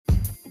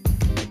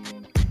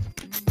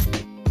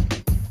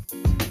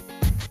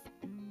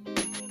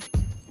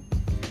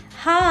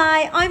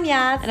Hi, I'm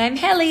Yaz. And I'm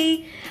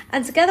Helly.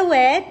 And together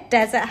we're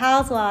Desert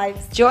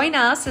Housewives. Join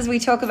us as we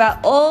talk about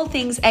all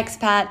things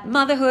expat,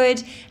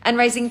 motherhood, and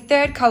raising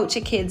third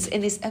culture kids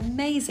in this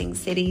amazing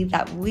city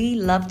that we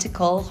love to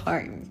call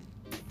home.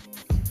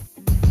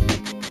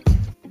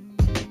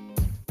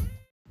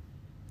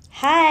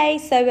 Hey,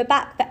 so we're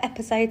back for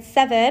episode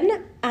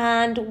 7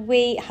 and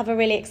we have a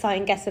really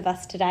exciting guest with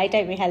us today,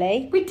 don't we,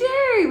 Helly? We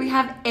do. We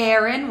have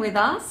Erin with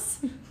us.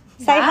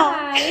 Say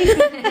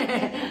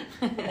hi.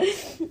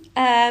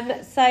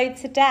 So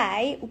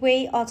today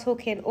we are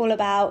talking all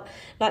about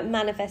like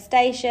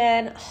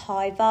manifestation,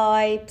 high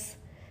vibes,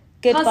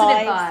 good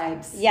Positive vibes.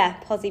 vibes. Yeah,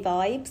 posy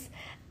vibes.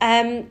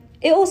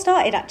 It all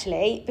started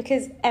actually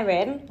because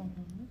Erin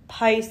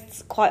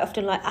posts quite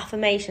often like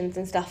affirmations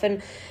and stuff,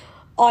 and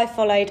I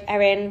followed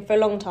Erin for a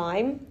long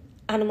time,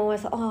 and I'm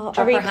always like, Drop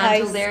her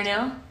handle there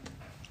now.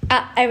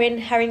 At Erin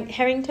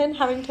Harrington.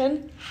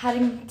 XO,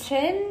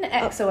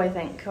 I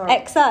think. Or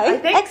XO? I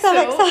think XO, so.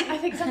 XO. I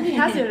think somebody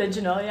has the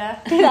original, yeah.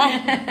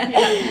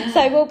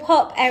 So we'll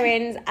pop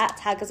Erin's @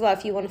 tag as well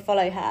if you want to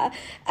follow her.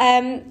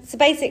 So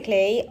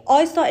basically,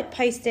 I started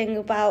posting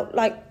about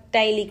like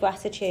daily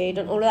gratitude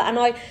and all of that, and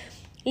I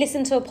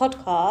listened to a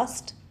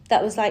podcast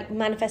that was like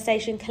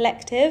Manifestation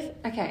Collective.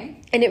 Okay.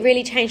 And it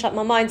really changed like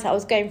my mindset. I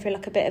was going through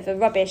like a bit of a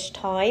rubbish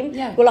time.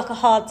 Yeah. Well, like a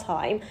hard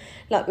time.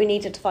 Like we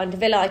needed to find a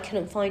villa. I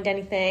couldn't find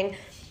anything.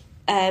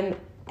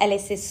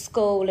 Ellis's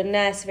school and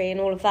nursery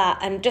and all of that.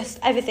 And just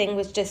everything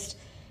was just...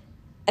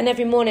 And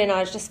every morning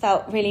I just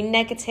felt really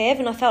negative,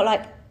 and I felt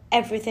like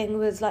everything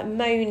was like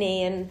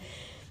moany. And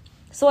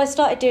so I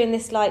started doing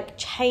this like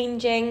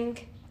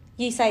changing...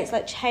 You say it's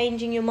like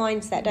changing your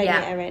mindset, don't you,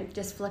 Erin?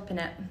 Just flipping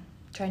it.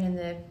 Turning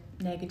the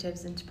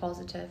negatives into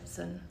positives.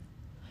 And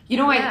You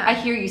know, I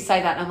hear you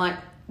say that and I'm like,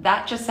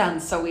 that just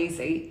sounds so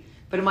easy.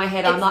 But in my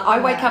head, I'm It's- like, I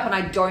wake up and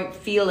I don't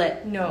feel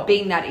it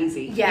being that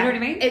easy. Yeah. You know what I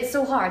mean? It's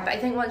so hard, but I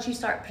think once you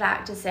start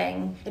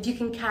practicing, if you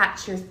can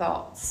catch your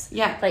thoughts,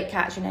 like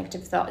catch your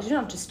negative thoughts, you don't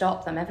have to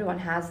stop them. Everyone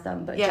has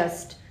them, but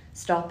just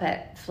stop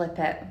it, flip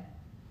it. I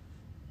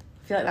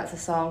feel like that's a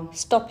song.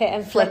 Stop it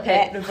and flip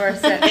it.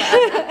 Reverse it.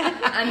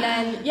 And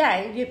then,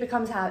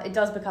 it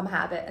does become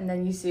habit, and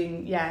then you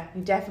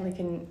definitely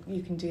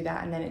can do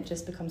that, and then it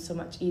just becomes so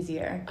much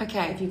easier.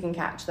 Okay. If you can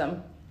catch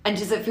them. And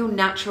does it feel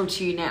natural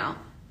to you now?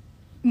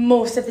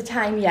 Most of the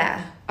time,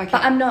 yeah. Okay.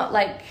 But I'm not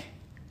like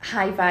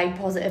high vibe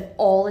positive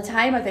all the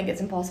time. I think it's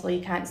impossible.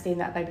 You can't stay in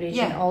that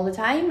vibration all the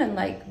time. And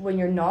like when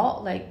you're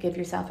not, like give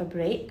yourself a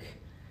break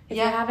if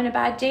you're having a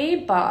bad day.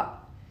 But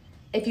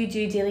if you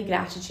do daily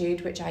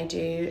gratitude, which I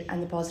do,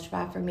 and the positive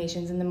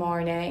affirmations in the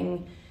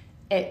morning,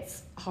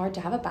 it's hard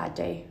to have a bad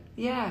day.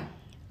 Yeah.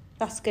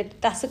 That's good.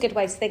 That's a good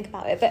way to think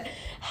about it. But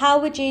how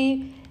would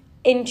you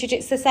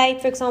introduce... So say,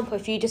 for example,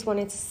 if you just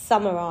wanted to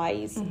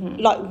summarise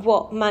like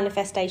what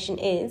manifestation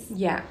is.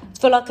 Yeah.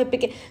 For like a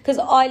big... Because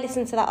I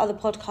listened to that other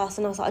podcast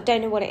and I was like, I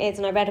don't know what it is.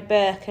 And I read a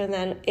book and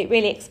then it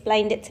really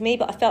explained it to me.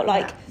 But I felt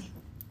like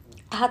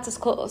I had to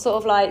sort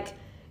of like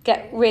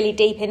get really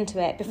deep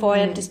into it before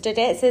I understood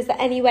it. So is there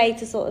any way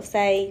to sort of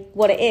say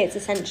what it is,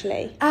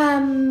 essentially?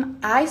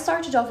 I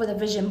started off with a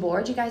vision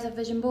board. You guys have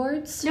vision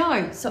boards?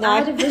 No. So I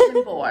had a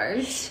vision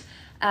board.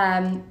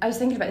 I was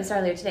thinking about this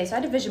earlier today. So I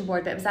had a vision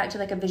board, but it was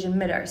actually like a vision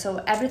mirror.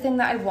 So everything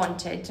that I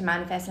wanted to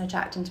manifest and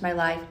attract into my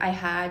life, I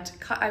had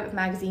cut out of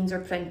magazines or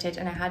printed,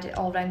 and I had it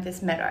all around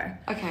this mirror.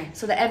 Okay.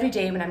 So that every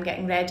day when I'm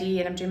getting ready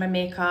and I'm doing my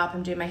makeup,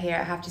 I'm doing my hair,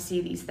 I have to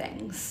see these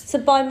things. So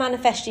by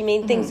manifest, you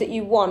mean things that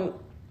you want,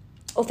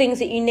 or things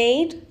that you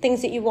need,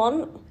 things that you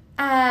want?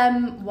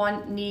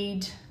 Want,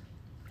 need,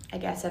 I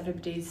guess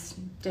everybody's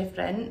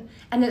different.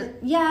 And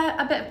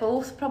a bit of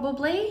both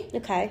probably.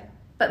 Okay.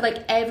 But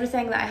like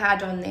everything that I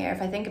had on there, if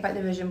I think about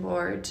the vision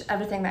board,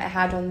 everything that I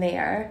had on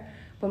there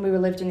when we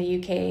lived in the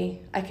UK,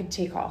 I could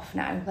take off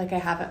now. Like I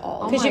have it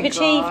all. Because you've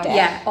achieved it.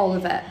 Yeah, all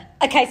of it.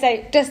 Okay,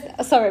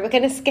 so we're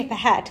going to skip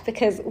ahead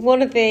because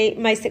one of the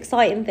most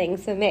exciting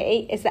things for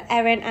me is that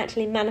Erin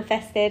actually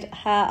manifested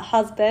her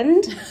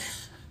husband.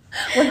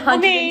 110%. I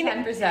mean,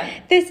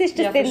 this is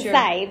just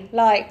insane. Sure.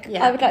 Like,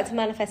 I would like to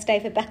manifest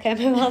David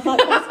Beckham if I was like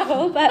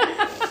possible, but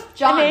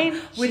John, I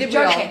mean, with it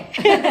joking.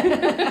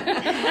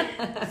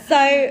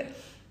 So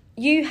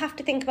you have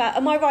to think about,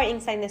 am I right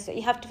in saying this, that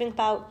you have to think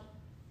about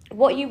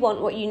what you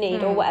want, what you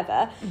need or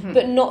whatever,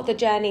 but not the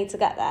journey to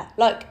get there.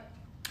 Like,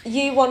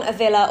 you want a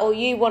villa or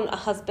you want a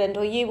husband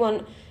or you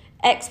want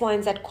X, Y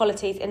and Z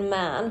qualities in a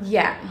man.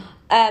 Yeah.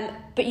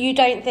 But you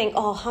don't think,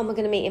 oh, how am I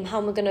going to meet him? How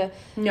am I going to...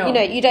 No, you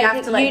know, you don't have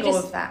think, to let you go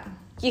just, of that.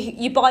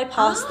 You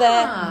bypass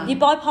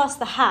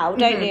the how,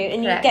 don't you?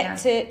 And you get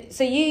to...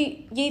 So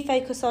you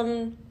focus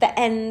on the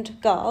end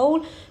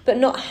goal, but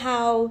not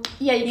how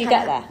you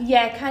get there.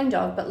 Yeah, kind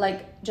of. But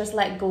like, just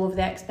let go of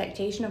the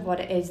expectation of what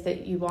it is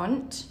that you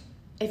want,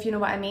 if you know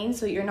what I mean.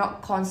 So you're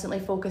not constantly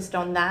focused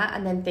on that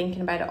and then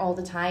thinking about it all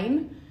the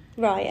time.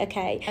 Right,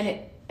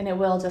 okay. And it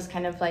will just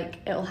kind of like,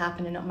 it'll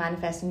happen and it'll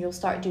manifest, and you'll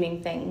start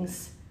doing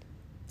things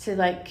to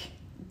like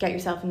get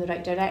yourself in the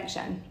right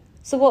direction.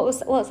 So what's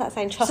that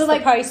saying? Trust the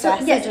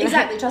process. Yes,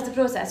 exactly. Trust the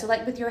process. So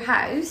like with your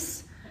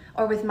house,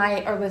 or with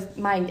my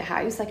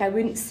house, like I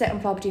wouldn't sit on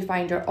Property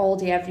Finder all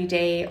day every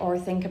day or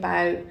think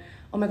about,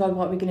 oh my god,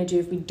 what are we going to do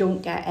if we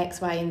don't get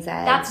X, Y, and Z?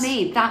 That's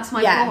me. That's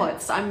my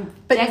thoughts.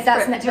 But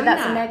that's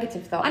a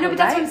negative thought. I know, but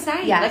that's what I'm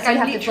saying. Yeah, like so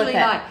I'm literally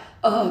like,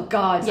 oh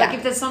god. Yeah. Like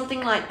if there's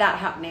something like that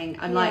happening,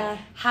 I'm like,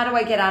 how do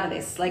I get out of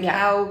this? Like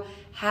how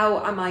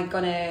am I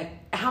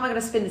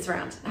gonna spin this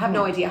around? I have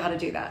no idea how to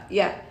do that.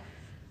 Yeah.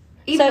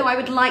 Even though I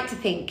would like to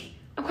think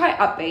I'm quite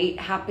upbeat,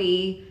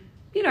 happy,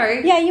 you know.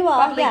 Yeah, you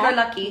are. Bubbly, go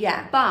lucky.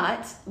 Yeah.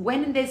 But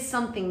when there's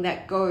something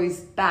that goes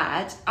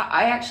bad,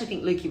 I actually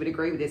think Lukey would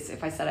agree with this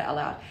if I said it out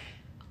loud.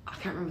 I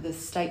can't remember the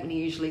statement he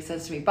usually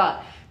says to me,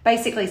 but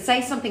basically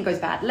say something goes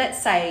bad.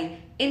 Let's say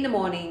in the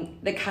morning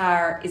the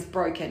car is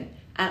broken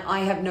and I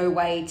have no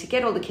way to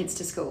get all the kids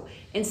to school.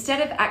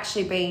 Instead of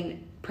actually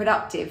being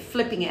productive,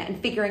 flipping it and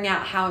figuring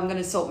out how I'm going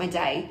to sort my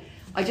day,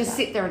 I just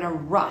sit there in a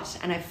rut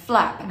and I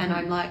flap and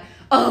I'm like,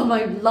 oh,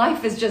 my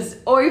life is just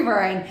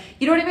over, and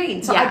you know what I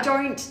mean? So I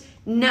don't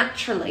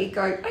naturally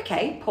go,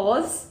 okay,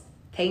 pause,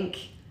 think,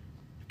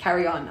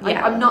 carry on.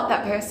 I'm not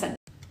that person.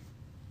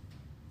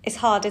 It's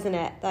hard, isn't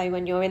it, though,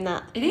 when you're in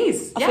that? It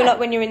is. I feel like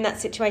when you're in that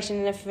situation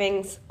and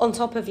everything's on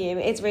top of you,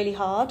 it's really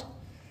hard.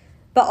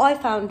 But I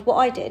found what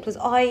I did was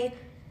I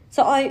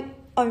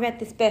read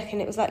this book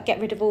and it was like,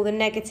 get rid of all the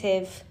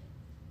negative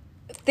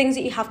things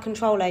that you have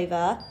control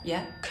over.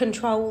 Yeah.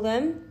 Control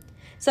them.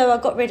 So I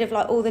got rid of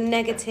like all the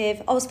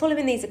negative. I was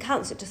following these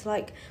accounts that just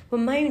like were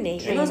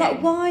moaning, and I was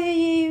like, why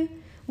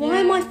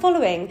am I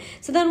following?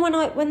 So then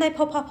when they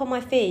pop up on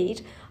my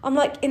feed, I'm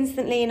like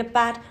instantly in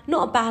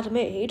not a bad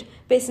mood,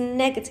 but it's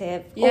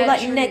negative or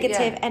like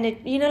negative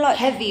energy. You know, like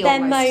heavy. They're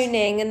almost.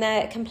 moaning and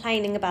they're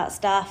complaining about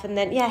stuff, and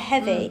then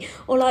heavy.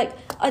 Or like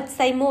I'd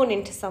say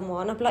morning to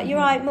someone, I'd be like, "You're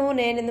right,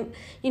 morning," and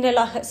you know,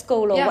 like at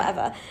school or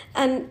whatever,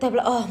 and they'd be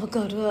like, "Oh my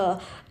god,"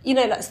 you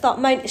know, like start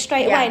moaning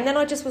straight away. And then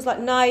I just was like,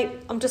 "No,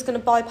 I'm just going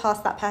to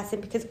bypass that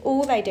person because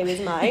all they do is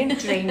moan,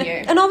 drain you."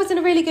 And I was in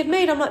a really good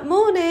mood. I'm like,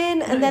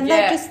 "Morning," and then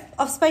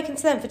I've spoken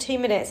to them for 2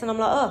 minutes, and I'm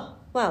like, "Oh."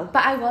 Well,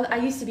 but I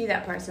used to be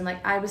that person.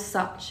 Like I was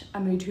such a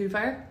mood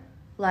hoover,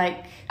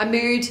 like a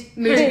mood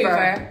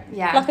hoover.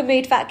 Yeah, like a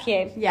mood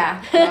vacuum.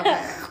 Yeah,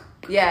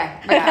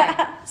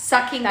 yeah.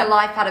 Sucking the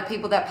life out of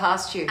people that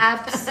passed you.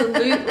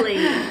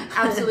 Absolutely.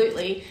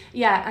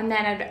 Yeah, and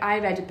then I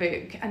read a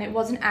book, and it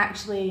wasn't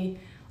actually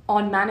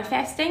on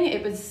manifesting.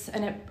 It was, I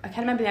can't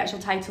remember the actual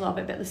title of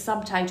it, but the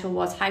subtitle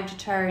was "How to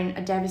Turn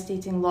a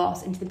Devastating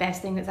Loss into the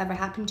Best Thing That's Ever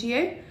Happened to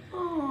You."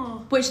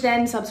 Oh. Which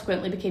then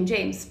subsequently became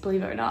James,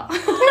 believe it or not.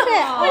 Which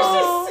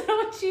is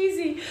so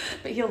cheesy,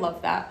 but he'll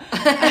love that.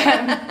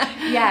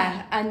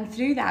 And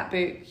through that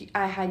book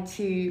I had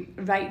to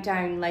write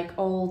down like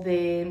all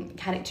the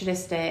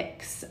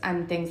characteristics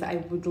and things that I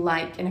would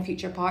like in a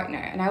future partner,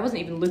 and I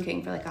wasn't even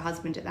looking for like a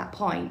husband at that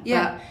point.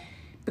 But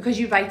because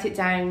you write it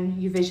down,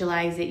 you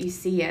visualize it, you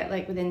see it,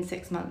 like within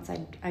 6 months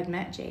I'd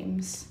met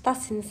James.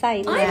 That's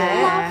insane. I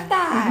love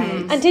that.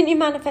 Mm-hmm. And didn't you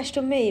manifest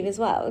your move as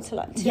well to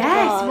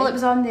yes, well it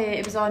was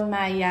on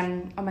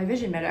my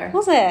vision mirror.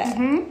 Was it?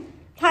 Mm-hmm.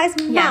 That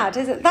is mad,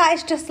 isn't it? That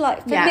is just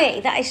like, for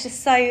me, that is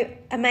just so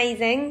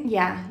amazing.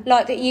 Yeah.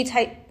 Like that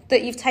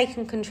you've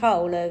taken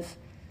control of.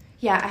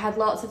 Yeah, I had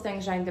lots of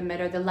things around the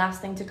mirror. The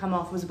last thing to come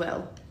off was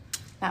Will.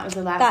 That was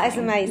the last That thing.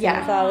 is amazing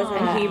as well, isn't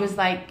it? And he was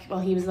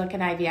like an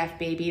IVF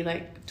baby,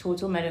 like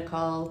total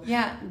miracle.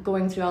 Yeah.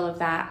 Going through all of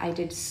that, I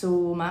did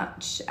so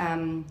much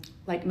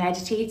like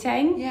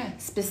meditating,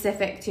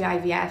 specific to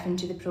IVF and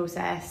to the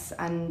process,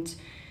 and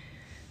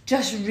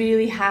just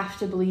really have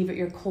to believe at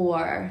your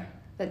core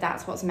that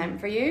that's what's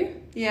meant for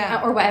you.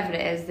 Yeah. Or whatever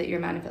it is that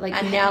you're manifesting.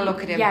 Like, and now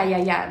look at him.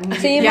 Yeah.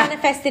 So you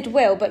manifested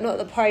Will, but not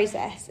the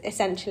process,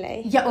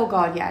 essentially. Yeah, oh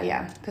God,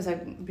 yeah. Because I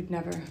would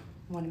never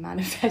want to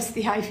manifest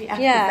the IVF because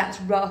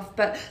that's rough,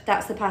 but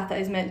that's the path that I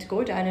was meant to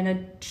go down, and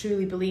I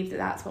truly believe that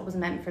that's what was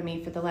meant for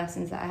me for the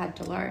lessons that I had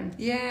to learn.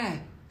 Yeah.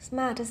 It's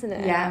mad, isn't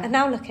it? Yeah. And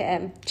now look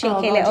at him.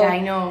 I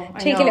know.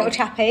 Little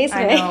chappy, isn't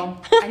he? I know.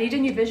 I need a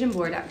new vision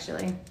board,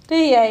 actually. Do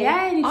you? Yeah,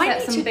 I need to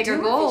set some bigger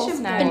goals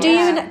now. And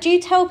do you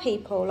tell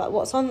people like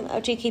what's on,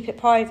 or do you keep it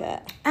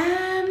private?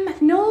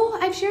 No,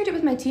 I've shared it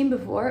with my team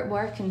before at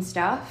work and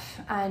stuff,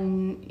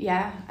 and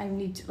I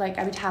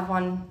would have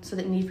one so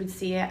that Neve would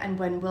see it, and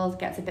when Will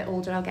gets a bit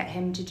older I'll get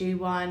him to do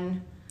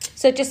one.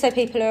 So just so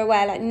people are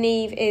aware, like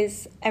Neve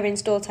is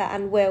Erin's daughter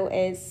and Will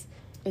is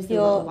the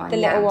little one.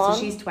 So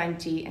she's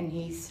 20 and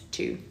he's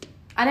 2.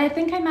 And I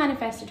think I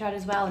manifested her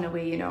as well in a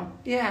way, you know.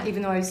 Yeah.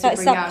 Even though I was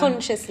super young.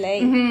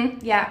 Subconsciously.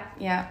 Mm-hmm.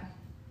 Yeah.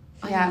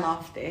 I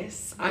love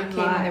this. They came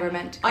when they were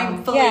meant to come.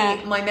 I'm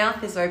fully, my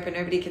mouth is open,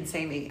 nobody can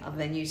see me other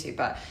than you two,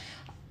 but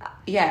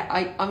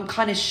I'm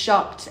kind of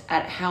shocked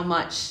at how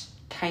much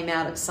came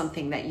out of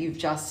something that you've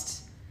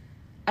just,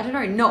 I don't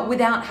know, not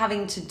without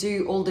having to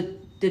do all the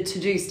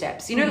to-do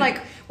steps. You know, like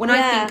when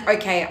I think,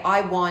 okay,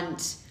 I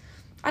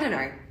don't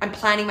know, I'm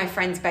planning my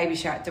friend's baby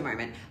shower at the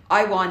moment.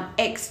 I want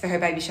X for her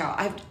baby shower.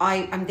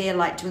 I'm there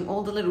like doing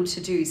all the little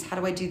to-dos. How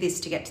do I do this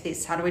to get to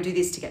this? How do I do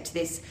this to get to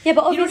this? Yeah,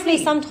 but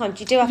obviously sometimes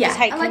you do have to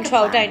take like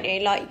control, don't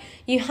you? Like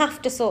you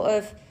have to sort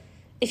of,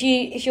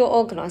 if you're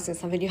organising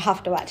something, you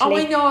have to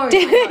actually I know. do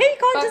it. You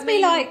can't But just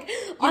be like,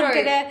 I'm know-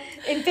 gonna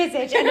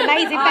envisage an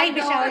amazing I baby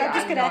know, shower.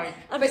 And I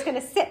I'm just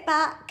gonna sit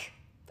back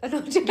and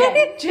not do Yeah,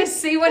 anything. just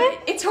see what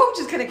it's all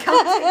just going to come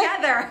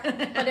together.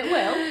 But it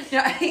will.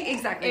 Yeah,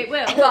 exactly. It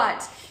will.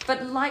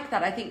 But like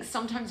that, I think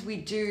sometimes we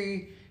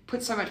do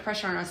put so much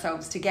pressure on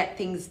ourselves to get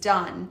things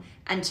done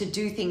and to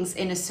do things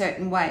in a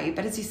certain way.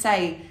 But as you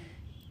say,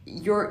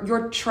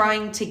 you're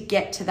trying to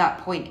get to that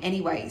point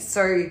anyway.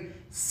 So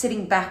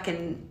sitting back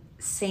and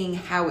seeing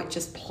how it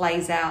just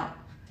plays out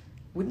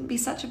wouldn't be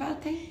such a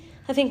bad thing.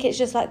 I think it's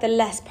just like the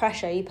less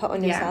pressure you put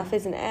on Yeah. yourself,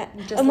 isn't it?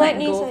 Just and letting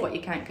when go say- of what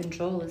you can't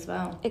control as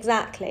well.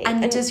 Exactly.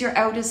 And does your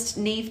eldest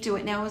Neve do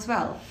it now as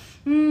well?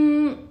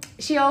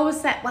 She always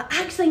said, well,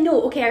 actually,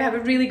 no, okay, I have a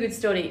really good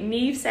story.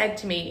 Neve said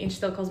to me, and she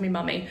still calls me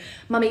Mummy,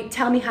 Mummy,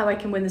 tell me how I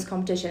can win this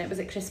competition. It was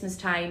at Christmas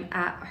time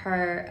at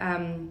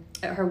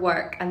her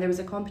work, and there was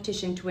a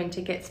competition to win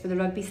tickets for the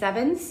Rugby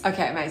Sevens.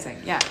 Okay,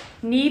 amazing. Yeah.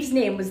 Neve's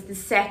name was the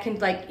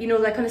second, like, you know,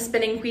 like on a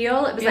spinning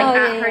wheel. It was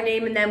like her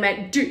name and then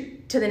went do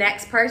to the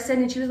next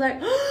person, and she was like,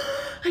 oh,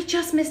 I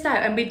just missed out.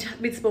 And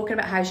we'd spoken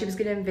about how she was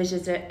going to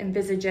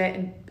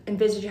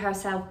envisage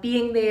herself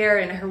being there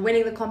and her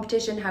winning the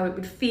competition, how it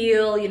would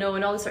feel, you know,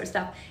 and all this sort of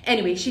stuff.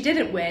 Anyway, she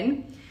didn't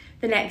win.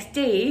 The next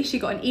day, she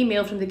got an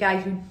email from the guy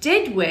who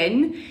did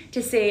win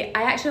to say,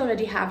 I actually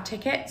already have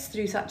tickets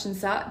through such and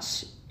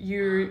such.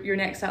 You're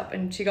next up,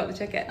 and she got the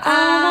tickets. oh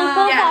my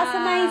God, Yeah. that's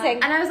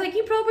amazing. And I was like,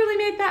 you probably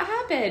made that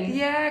happen.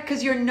 Yeah,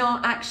 because you're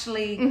not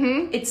actually.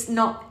 It's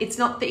not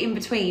the in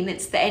between.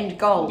 It's the end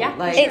goal. Yeah,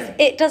 like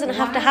It doesn't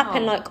have to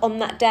happen Wow. like on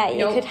that day.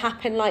 Nope. It could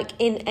happen like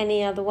in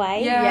any other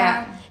way.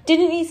 Yeah.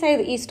 Didn't you say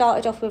that you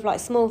started off with like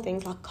small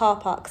things like car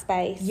park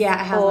space? Yeah,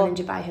 I have or- one in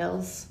Dubai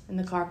Hills in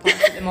the car park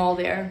at the mall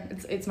there.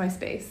 It's my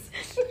space.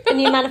 And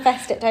you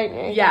manifest it, don't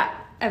you? Yeah,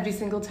 every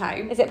single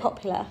time. Is it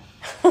popular?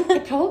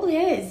 It probably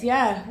is,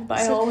 yeah. But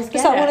I always get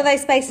It's like it. one of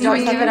those spaces Don't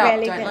that's give it like up.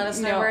 really Don't big. let us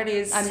know No, where it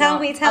is. I'm Tell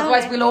not. me.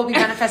 Otherwise, we'll all be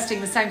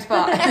manifesting the same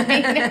spot.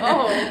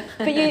 No.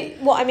 But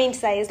what I mean to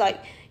say is like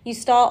you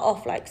start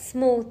off like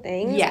small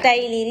things, Yeah.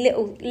 daily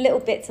little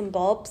bits and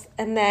bobs,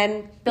 and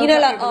then Build you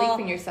know up like your belief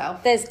in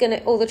yourself. there's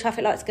all the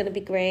traffic lights gonna be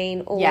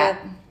green, or Yeah.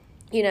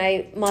 you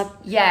know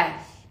Yeah.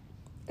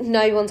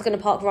 no one's gonna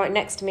park right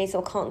next to me,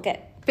 so I can't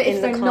get But in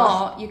if the they're car.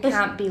 not, you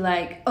can't be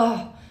like,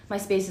 oh, my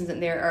space isn't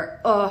there, or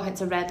oh,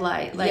 it's a red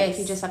light. Like, Yes.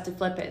 you just have to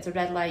flip it. It's a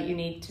red light. You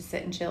need to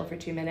sit and chill for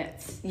 2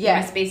 minutes. Yeah.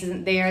 My space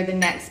isn't there. The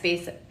next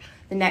space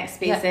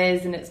Yeah.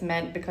 is, and it's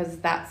meant because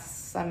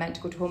I'm meant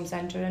to go to Home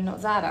Centre and not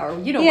Zara, or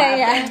you know Yeah, whatever.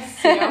 yeah. it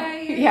is, you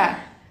know? Yeah.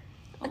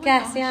 I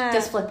guess, yeah.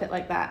 Just flip it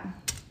like that.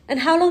 And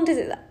how long does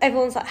it?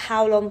 Everyone's like,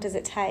 how long does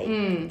it take?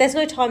 There's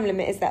no time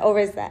limit, is there, or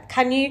is there?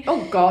 Can you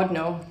Oh God,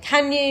 no.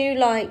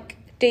 like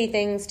do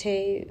things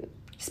to?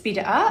 Speed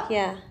it up.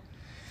 Yeah.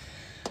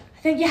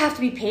 I think you have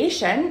to be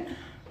patient.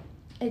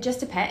 It just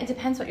depends. It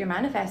depends what you're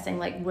manifesting.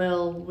 Like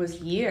Will was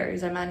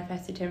years. I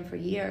manifested him for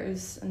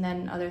years, and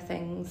then other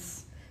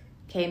things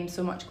came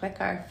so much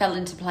quicker. Fell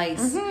into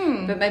place.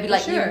 Mhm, But maybe for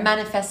like sure. you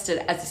manifested,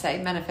 as you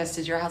say,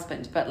 manifested your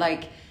husband. But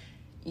like,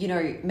 you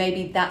know,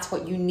 maybe that's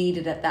what you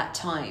needed at that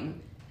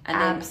time. And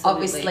then Absolutely.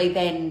 obviously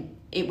then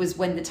it was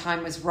when the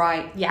time was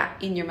right Yeah.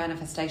 in your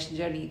manifestation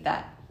journey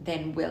that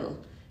then Will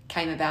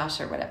came about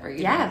or whatever.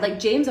 You Yeah, know? like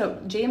James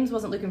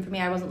wasn't looking for me.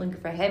 I wasn't looking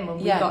for him when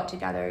we Yeah. got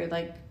together.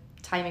 Like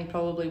timing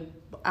probably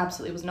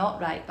absolutely was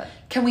not right. But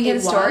Can we hear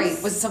it the story?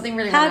 was. Was it something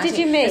really How romantic? did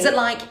you meet? Is it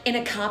like in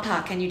a car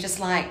park and you just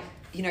like,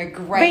 you know,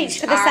 grazed Reach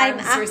for the same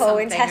arms or apple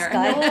in something, or-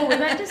 Tesco. No, we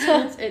went to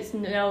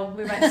school.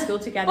 We went to school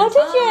together. Oh,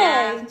 did you?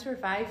 Yeah, since we were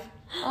 5.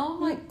 Oh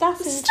my, That's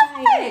stop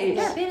insane. it.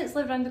 Yeah, parents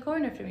lived around the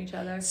corner from each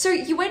other. So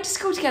you went to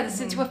school together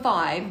since you were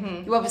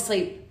 5. You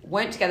obviously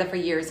weren't together for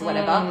years or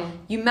whatever.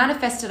 You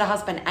manifested a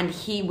husband and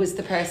he was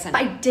the person.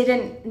 But I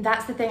didn't.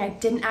 That's the thing. I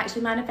didn't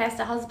actually manifest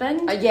a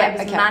husband. Yeah, I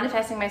was okay.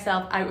 manifesting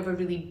myself out of a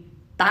really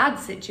bad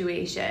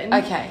situation.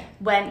 Okay.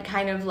 Went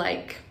kind of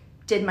like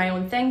did my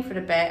own thing for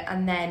a bit,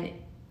 and then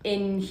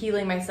in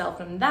healing myself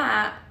from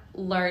that,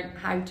 learned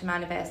how to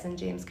manifest. And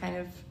James kind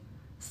of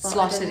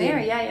Slotted in there.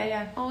 in.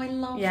 Yeah. Oh, I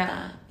love Yeah.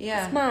 that.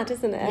 Yeah. It's mad,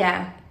 isn't it?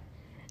 Yeah.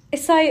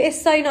 It's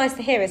so nice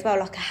to hear as well,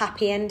 like a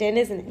happy ending,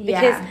 isn't it?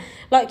 Because Yeah.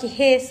 like you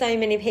hear so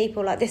many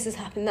people like this has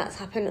happened, that's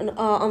happened, and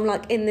I'm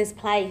like in this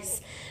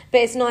place. But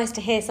it's nice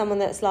to hear someone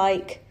that's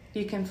like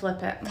You can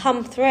flip it.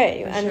 come through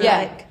and sure. Yeah.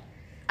 like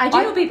I do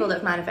I- know people that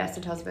have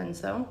manifested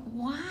husbands, though.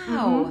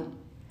 Wow.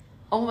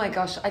 Oh my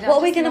gosh. I don't what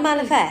are we just going to love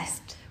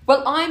manifest?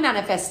 Well, I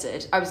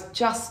manifested. I was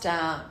just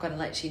going to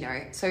let you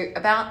know. So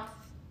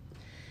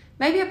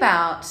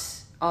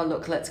oh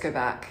look, let's go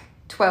back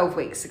 12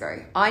 weeks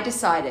ago. I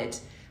decided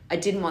I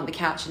didn't want the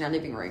couch in our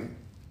living room.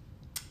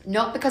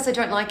 Not because I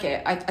don't like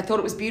it. I thought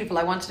it was beautiful.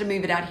 I wanted to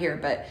move it out here,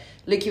 but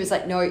Lukey was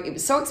like, no, it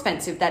was so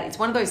expensive that it's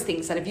one of those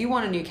things that if you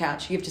want a new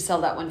couch, you have to sell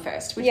that one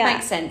first, which Yeah.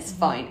 makes sense.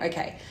 Fine.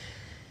 Okay.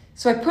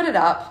 So I put it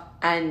up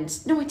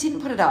and no, I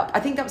didn't put it up.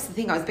 I think that was the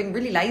thing. I was being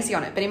really lazy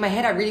on it, but in my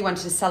head I really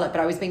wanted to sell it, but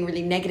I was being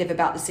really negative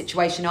about the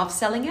situation of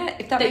selling it,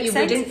 if that makes sense.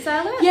 That you wouldn't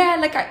sell it? Yeah,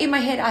 like in my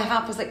head I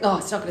half was like, oh,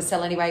 it's not going to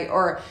sell anyway,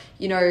 or,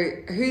 you know,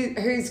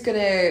 who's going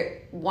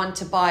to want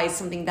to buy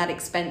something that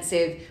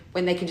expensive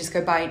when they can just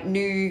go buy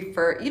new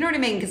for, you know what I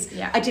mean? Because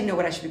I didn't know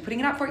what I should be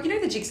putting it up for. You know,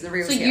 the jigs and the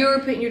reels. So you're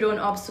putting your own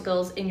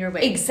obstacles in your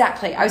way.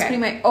 Exactly. I was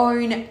putting my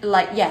own,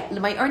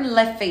 my own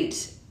left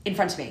feet in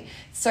front of me.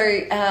 So,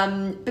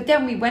 but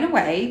then we went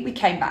away, we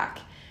came back.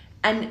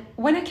 And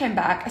when I came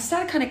back, I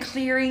started kind of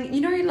clearing,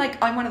 you know,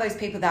 like I'm one of those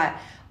people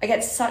that I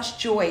get such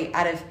joy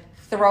out of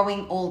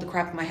throwing all the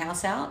crap in my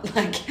house out.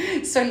 Like,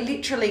 so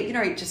literally, you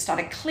know, just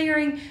started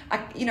clearing,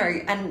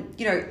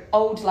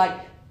 old like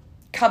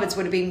cupboards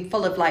would have been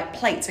full of like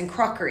plates and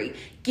crockery,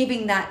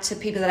 giving that to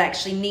people that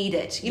actually need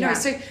it, you know.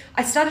 So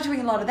I started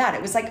doing a lot of that.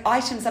 It was like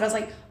items that I was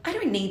like, I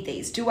don't need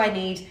these. Do I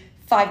need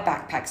 5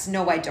 backpacks?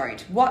 No, I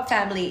don't. What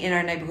family in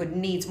our neighborhood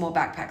needs more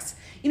backpacks?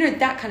 You know,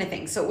 that kind of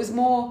thing. So it was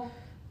more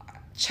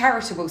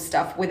charitable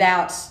stuff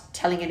without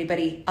telling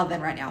anybody other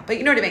than right now. But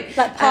you know what I mean?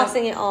 Like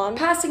passing it on.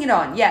 Passing it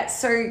on, yeah.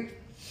 So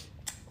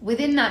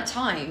within that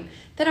time,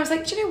 then I was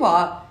like, do you know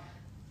what?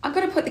 I'm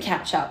going to put the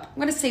couch up. I'm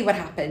going to see what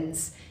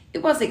happens.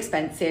 It was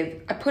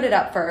expensive. I put it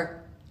up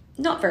for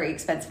not very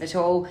expensive at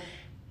all.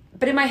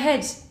 But in my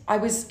head,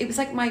 it was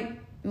like my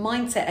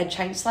mindset had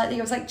changed slightly.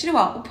 I was like, do you know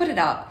what? We'll put it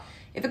up.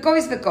 If it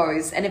goes, it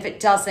goes. And if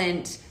it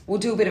doesn't, we'll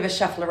do a bit of a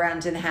shuffle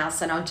around in the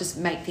house and I'll just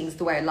make things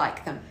the way I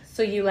like them.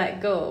 So you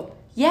let go.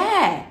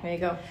 Yeah. There you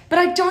go. But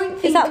I don't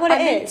think is that what I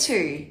it meant is?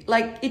 to.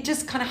 Like, it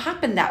just kind of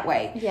happened that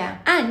way. Yeah.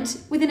 And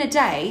within a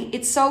day,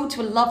 it sold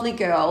to a lovely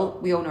girl.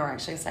 We all know her,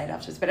 actually. I say it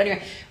afterwards. But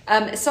anyway,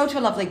 it sold to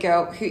a lovely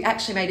girl who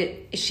actually made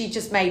it. She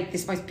just made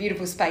this most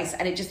beautiful space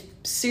and it just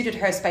suited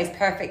her space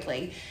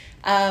perfectly.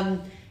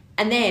 And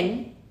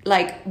then,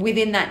 like,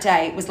 within that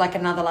day, it was like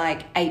another,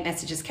 like, 8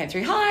 messages came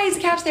through. Hi, is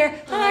the couch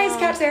there? Hi, is the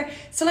couch there?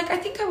 So, like, I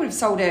think I would have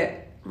sold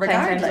it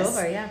regardless. 10 times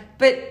over, yeah.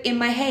 But in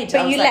my head,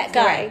 but I was you like, let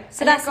go. right.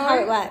 So that's how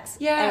it works,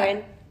 Yeah.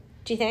 Erin.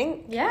 Do you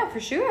think? Yeah,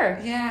 for sure.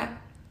 Yeah.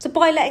 So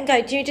by letting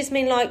go, do you just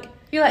mean like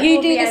You like you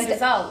do the this end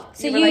result.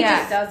 So you you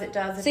like, just it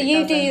does. So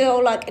you do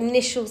your like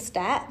initial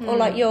step or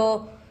like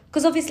your,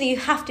 because obviously you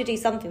have to do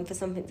something for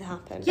something to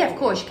happen. Yeah, of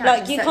course. You can't like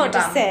just you sit can't in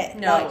your just bum. sit.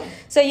 No. Like,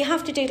 so you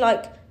have to do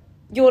like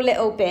your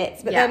little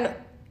bits, but then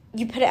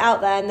you put it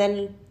out there and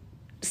then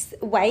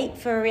wait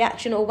for a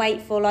reaction or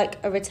wait for like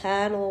a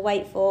return or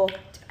wait for.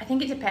 I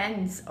think it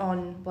depends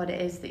on what it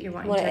is that you're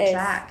wanting What to it is.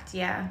 attract.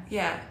 Yeah.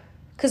 Yeah.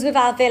 Because with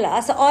our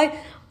villa, so I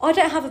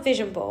don't have a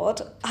vision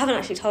board. I haven't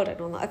actually told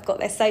anyone that I've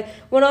got this. So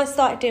when I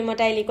started doing my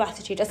daily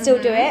gratitude, I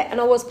still do it, and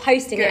I was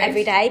posting it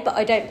every day, but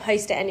I don't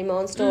post it anymore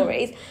on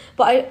stories.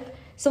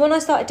 So when I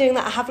started doing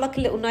that, I have like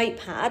a little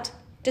notepad,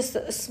 just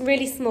a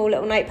really small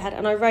little notepad,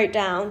 and I wrote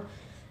down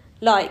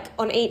like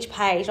on each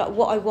page like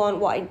what I want,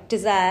 what I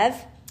deserve.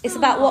 It's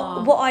about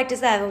what I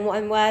deserve and what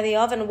I'm worthy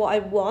of and what I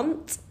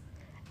want.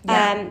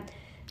 Yeah.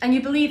 And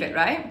you believe it,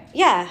 right?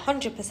 Yeah,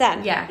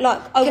 100%. Yeah.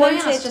 Like I wanted.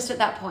 ask just at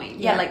that point?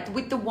 Yeah, like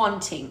with the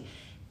wanting,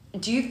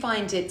 do you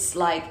find it's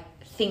like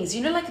things,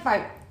 you know, like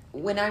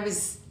when I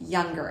was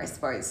younger, I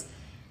suppose,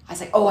 I was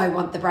like, oh, I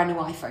want the brand new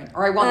iPhone,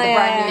 or I want the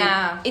brand new.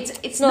 Yeah.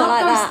 It's not not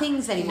like those that.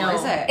 things anymore, No.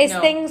 is it? It's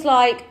things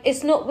like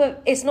it's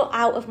not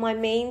out of my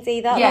means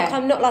either. Yeah. Like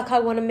I'm not like I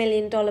want $1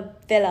 million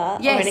villa or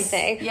Yes.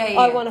 anything. Yeah,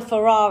 I yeah. want a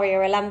Ferrari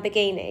or a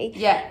Lamborghini.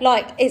 Yeah.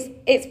 Like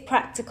it's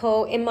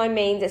practical in my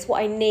means. It's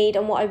what I need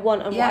and what I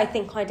want and what I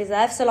think I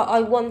deserve. So like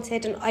I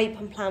wanted an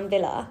open plan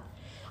villa.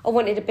 I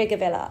wanted a bigger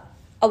villa.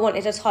 I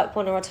wanted a type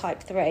 1 or a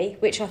type 3,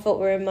 which I thought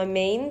were in my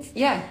means.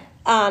 Yeah.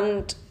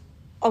 And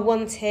I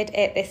wanted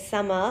it this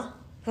summer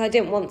because I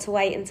didn't want to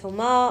wait until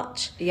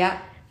March.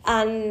 Yeah.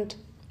 And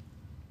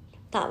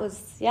that was,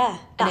 that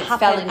it happened.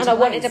 fell into And I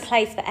wanted a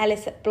place. place for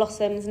Ellis at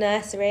Blossoms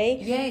Nursery.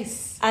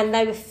 Yes. And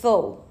they were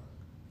full.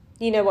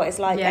 You know what it's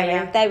like, Yeah, Erin.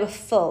 yeah. They were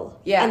full.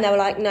 Yeah. And they were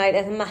like, no,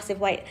 there's a massive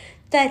wait.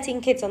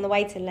 13 kids on the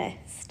waiting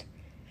list.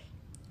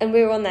 And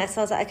we were on there,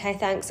 so I was like, okay,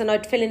 thanks. And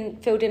I'd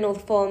filled in all the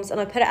forms, and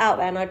I put it out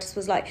there, and I just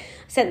was like,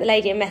 sent the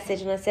lady a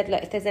message, and I said,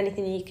 look, if there's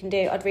anything you can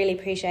do, I'd really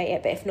appreciate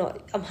it, but if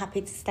not, I'm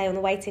happy to stay on the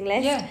waiting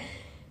list. Yeah.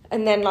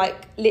 And then, like,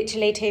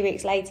 literally 2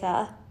 weeks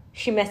later,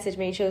 she messaged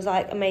me, and she was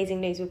like,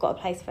 amazing news, we've got a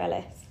place for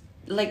Ellis.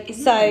 Like,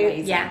 isn't So, that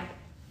amazing? Yeah.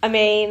 I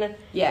mean,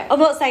 Yeah. I'm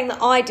not saying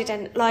that I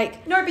didn't,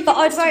 like... No, but you I'd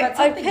must have had I'd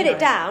something put right. it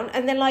down,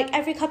 and then, like,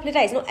 every couple of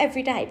days, not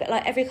every day, but,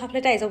 like, every couple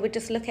of days, I would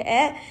just look at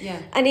it.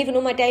 Yeah. And even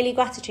on my daily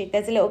gratitude,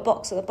 there's a little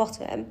box at the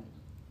bottom,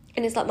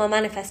 and it's, like, my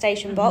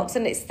manifestation box,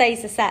 and it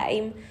stays the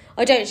same.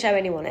 I don't show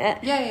anyone it.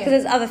 Yeah. Because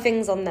there's other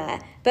things on there.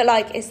 But,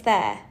 like, it's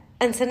there.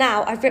 And so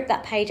now I've ripped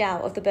that page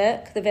out of the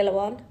book, the villa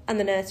one and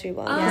the nursery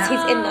one, because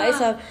he's in those,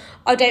 so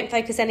I don't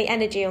focus any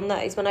energy on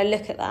those when I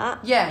look at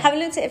that. Yeah. Haven't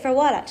looked at it for a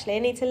while, actually. I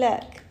need to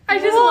look. I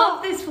just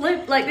love this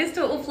flip, like this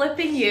total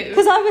flipping you.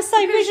 Because I was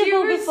so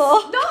miserable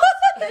before.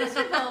 Not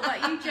miserable,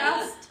 but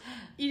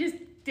you just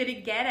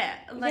didn't get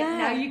it. Like Yeah.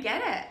 now you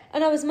get it.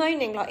 And I was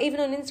moaning, like, even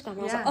on Instagram,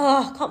 I was Yeah. like,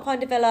 oh, I can't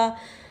find a villa.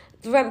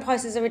 the rent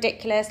prices are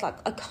ridiculous. Like,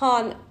 I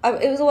can't.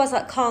 It was always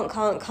like can't.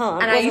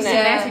 And I used to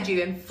message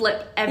you and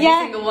flip every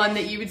single one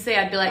that you would say.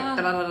 I'd be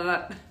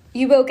like,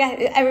 you will get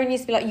it. Everyone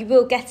used to be like, you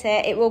will get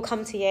it. It will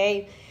come to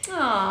you.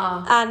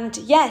 Aww. And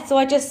yeah, so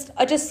I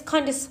just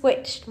kind of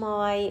switched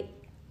my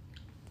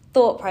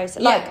thought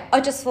process. Like,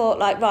 I just thought,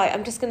 like, right,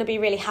 I'm just going to be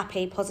really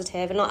happy,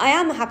 positive. And like, I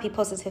am a happy,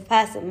 positive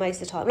person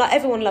most of the time. Like,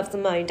 everyone loves a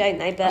moan, don't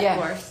they? But of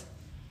course.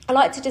 I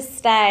like to just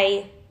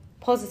stay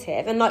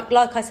positive. And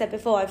like I said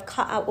before, I've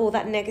cut out all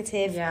that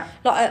negative. Yeah.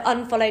 Like, I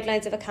unfollowed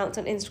loads of accounts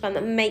on Instagram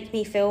that make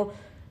me feel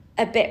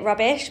a bit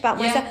rubbish about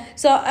myself.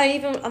 So I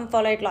even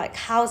unfollowed like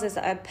houses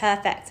that are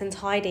perfect and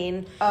tidy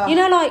and you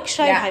know, like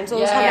show homes all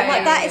the time. I'm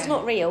like, that is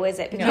not real, is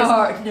it? Because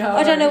no.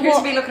 I don't know Who's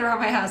what. be looking around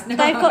my house. No.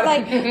 They've got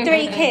like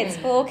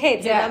 4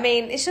 kids. And I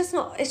mean, it's just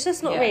not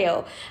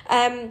real.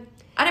 And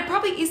it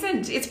probably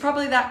isn't. It's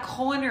probably that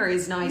corner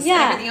is nice. Yeah.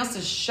 And everything else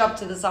is shoved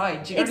to the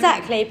side. Do you know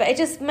Exactly. what I mean? But it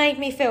just made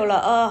me feel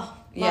like,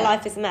 my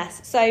life is a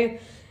mess. So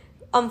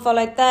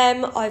unfollowed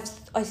them. I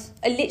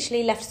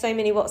literally left so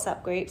many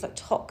WhatsApp groups, like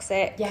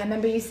toxic. Yeah, I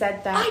remember you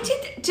said that. I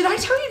did. Did I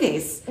tell you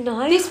this?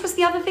 No. This was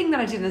the other thing that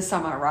I did in the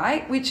summer,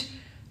 right? Which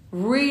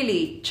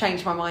really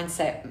changed my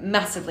mindset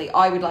massively,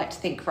 I would like to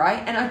think,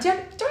 right? And I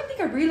don't think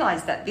I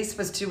realised that this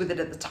was to do with it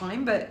at the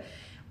time, but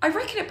I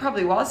reckon it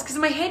probably was. Because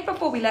in my head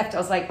before we left, I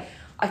was like,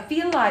 I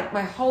feel like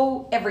my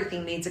whole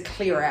everything needs a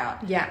clear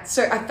out. Yeah.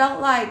 So I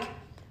felt like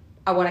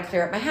I want to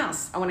clear out my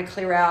house. I want to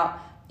clear out,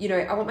 you know,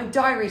 I want my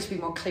diary to be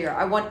more clear.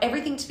 I want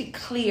everything to be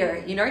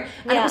clear, you know?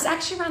 And it was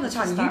actually around the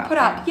time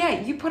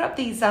you put up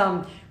these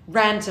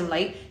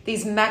randomly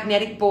these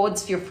magnetic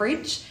boards for your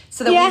fridge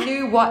so that we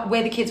knew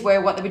where the kids were,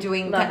 what they were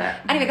doing. Love it.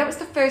 Anyway, that was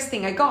the first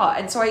thing I got.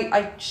 And so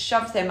I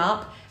shoved them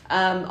up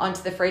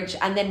onto the fridge,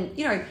 and then,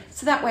 you know,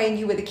 so that way I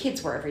knew where the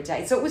kids were every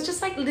day. So it was just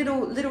like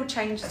little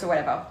changes or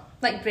whatever.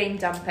 Like brain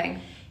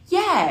dumping.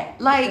 Yeah,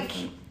 like...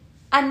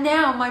 And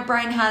now my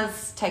brain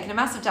has taken a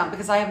massive dump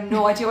because I have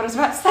no idea what I was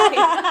about to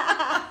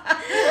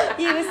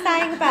say. You were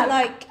saying about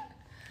like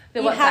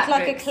The you had WhatsApp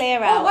like groups. a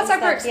clear out. Oh, WhatsApp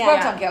groups. Yeah.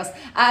 Well done,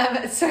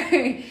 girls. So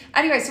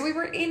anyway, so we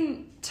were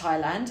in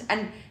Thailand,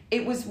 and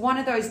it was one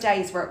of those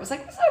days where it was a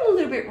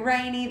little bit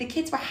rainy. The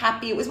kids were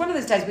happy. It was one of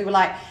those days we were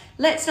like,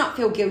 let's not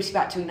feel guilty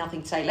about doing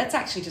nothing today. Let's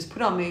actually just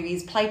put on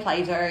movies, play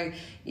Play-Doh,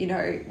 you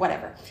know,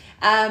 whatever.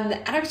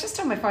 And I was just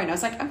on my phone. I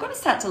was like, I'm going to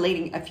start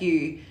deleting a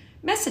few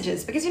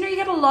messages because, you know, you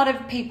get a lot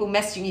of people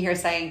messaging you here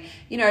saying,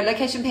 you know,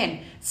 location pin.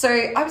 So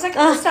I was like,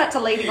 I'll start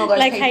deleting all those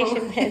location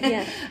people. pin,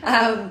 yeah.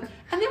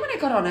 And then when I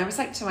got on, I was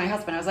like to my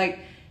husband, I was like,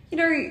 you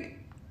know,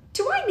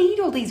 do I need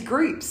all these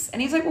groups?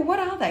 And he's like, well, what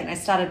are they? And I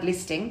started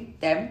listing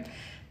them.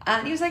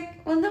 And he was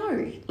like, well,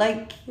 no.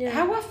 Like,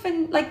 how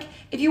often, like,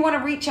 if you want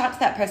to reach out to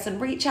that person,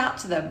 reach out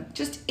to them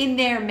just in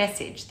their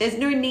message. There's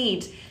no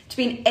need to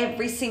be in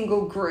every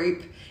single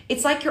group.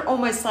 It's like you're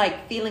almost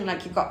like feeling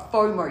like you've got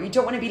FOMO. You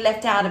don't want to be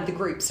left out of the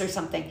groups or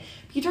something.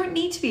 But you don't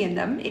need to be in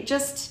them. It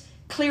just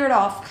clear it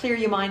off, clear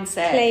your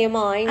mindset. Clear your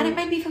mind. And it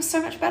made me feel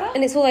so much better.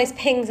 And it's all those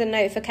pings and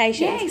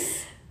notifications.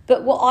 Yes.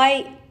 But what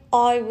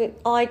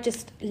I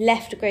just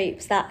left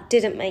groups that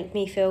didn't make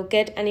me feel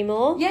good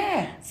anymore.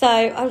 Yeah. So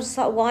I was just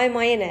like, why am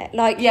I in it?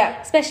 Like,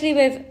 especially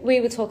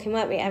we were talking,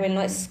 weren't we, Erin?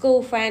 Like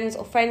school friends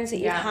or friends that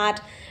you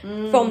had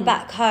from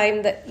back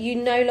home that you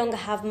no longer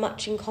have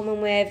much in common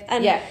with.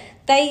 And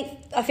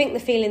I think the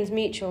feeling's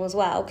mutual as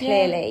well,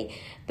 clearly.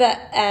 But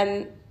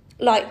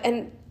like,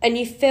 and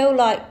you feel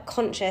like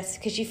conscious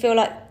because you feel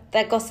like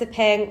they're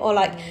gossiping, or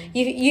like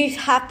you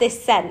have this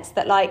sense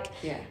that like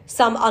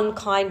some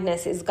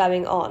unkindness is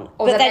going on,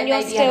 or but that then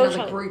you're still still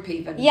another group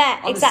even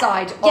on the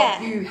side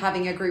of you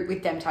having a group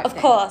with them type of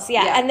thing. course,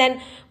 and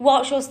then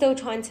whilst you're still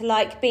trying to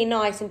like be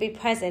nice and be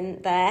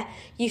present there,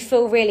 you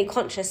feel really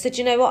conscious. So do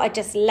you know what? I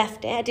just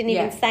left it. I didn't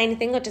even say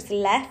anything. I just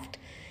left,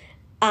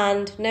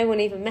 and no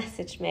one even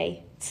messaged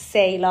me to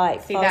see like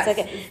if I was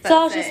okay. So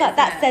I was just like,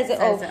 that says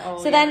it all.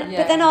 So then,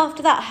 but then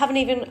after that,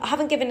 I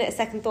haven't given it a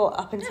second thought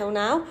up until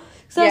now.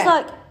 So I was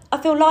like, I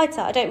feel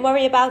lighter. I don't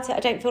worry about it. I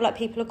don't feel like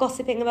people are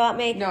gossiping about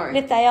me. No. And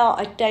if they are,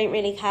 I don't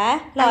really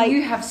care. Like, and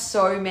you have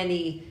so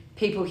many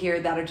people here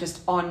that are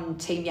just on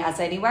Team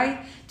Yaz anyway.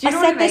 Do you know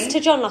what I mean? I said this to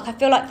John, like, I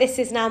feel like this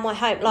is now my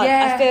home. Like,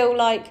 I feel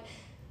like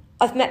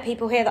I've met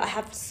people here that I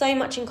have so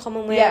much in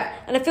common with. Yeah.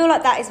 And I feel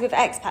like that is with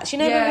expats. You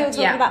know, when we were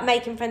talking about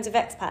making friends with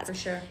expats? For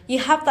sure. You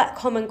have that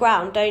common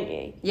ground, don't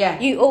you? Yeah.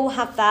 You all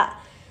have that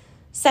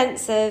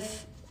sense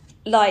of,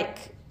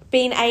 like,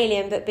 being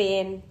alien but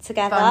being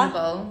together.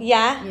 Vulnerable.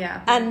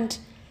 Yeah. And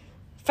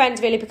friends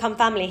really become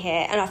family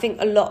here, and I think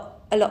a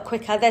lot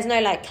quicker. There's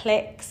no like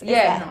cliques.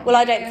 Well,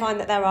 I don't find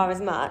that there are as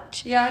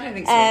much. Yeah, I don't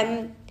think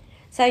so.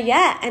 So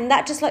yeah, and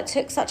that just like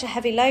took such a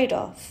heavy load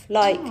off.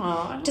 Like,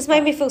 just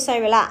made me feel so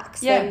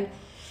relaxed and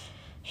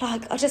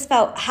like I just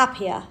felt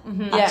happier.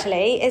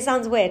 Actually, it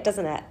sounds weird,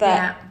 doesn't it?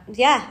 But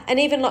and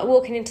even like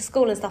walking into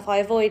school and stuff, I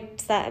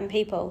avoid certain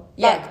people.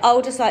 Like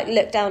I'll just like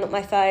look down at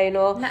my phone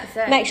or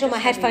make sure my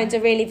headphones are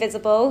really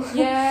visible. So,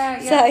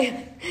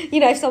 you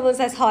know, if someone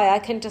says hi, I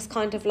can just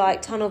kind of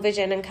like tunnel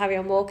vision and carry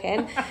on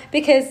walking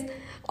because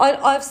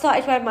I've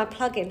started wearing my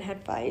plug-in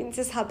headphones.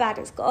 This is how bad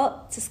it's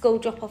got to school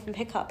drop-off and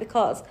pick-up,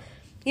 because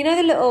you know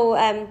the little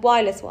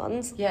wireless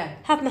ones? Yeah.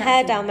 Have my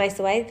hair down most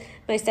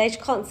days,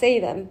 can't see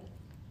them.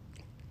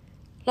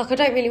 Like, I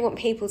don't really want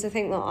people to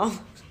think that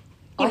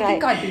I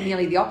think I'd be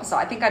nearly the opposite.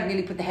 I think I'd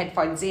nearly put the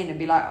headphones in and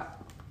be like,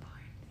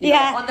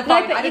 yeah, on the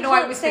phone. No, I don't know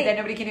why I whispered there,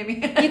 nobody can hear me.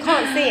 You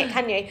can't see it,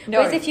 can you? No.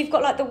 Whereas if you've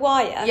got like the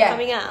wire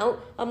coming out,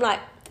 I'm like,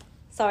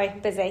 sorry,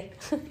 busy.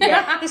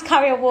 Yeah. Just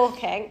carry on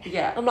walking.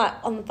 Yeah. I'm like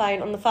on the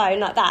phone,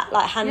 like that,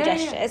 like hand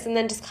gestures, and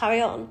then just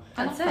carry on.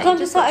 That's it. Because I'm You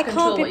just got like, to I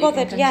can't be control what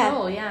you bothered. can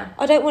control, yeah.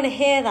 I don't want to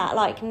hear that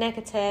like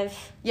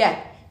negative.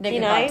 Yeah,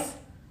 negative vibes.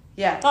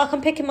 Yeah. Like,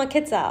 I'm picking my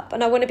kids up,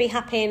 and I want to be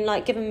happy and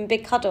like give them a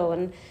big cuddle,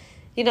 and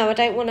I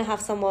don't want to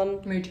have someone.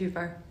 Mood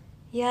hoover.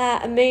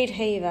 Yeah, a mood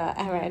hoover,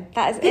 Erin.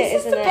 That is This it, is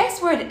isn't the it?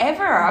 best word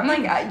ever. I'm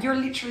like, you're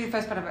literally the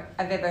first person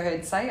I've ever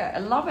heard say it. I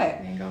love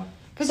it. There you go.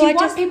 Because So you I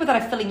want just- people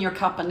that are filling your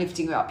cup and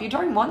lifting you up. You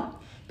don't want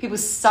people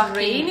sucking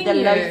Draining the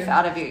you. loaf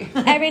out of you.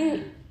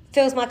 Erin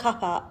fills my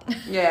cup up.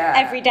 Yeah.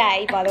 Every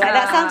day, by the way.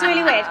 That sounds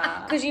really weird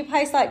because you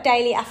post like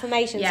daily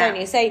affirmations, don't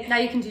you? So now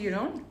you can do your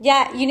own.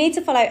 yeah, you need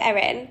to follow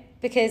Erin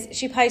because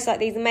she posts like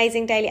these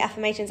amazing daily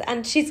affirmations,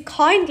 and she's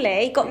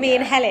kindly got me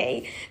and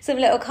Helly some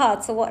little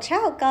cards. So watch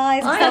out,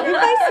 guys. I'm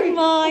posting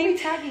I'll be mine.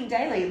 tagging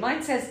daily.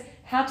 Mine says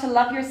how to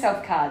love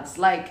yourself cards.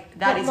 Like,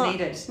 that is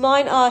needed.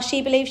 Mine are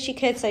she believed she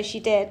could, so she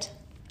did.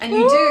 And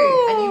you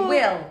do, and you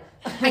will.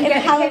 And get the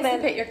kids to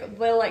Empowerment. pick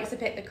Will likes to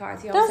pick the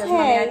cards. He Does always says,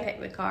 "Mummy, he? I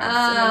pick the cards in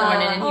the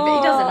morning," and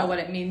he doesn't know what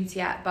it means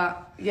yet.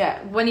 But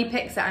Yeah. when he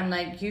picks it, I'm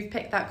like, "You've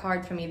picked that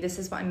card for me. This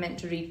is what I'm meant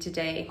to read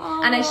today."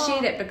 And I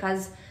share it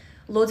because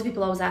loads of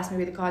people always ask me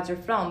where the cards are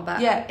from,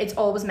 but it's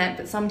always meant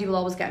that somebody will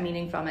always get a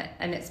meaning from it,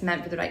 and it's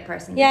meant for the right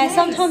person. Yeah, Yes.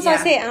 sometimes I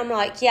Yeah. see it and I'm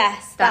like,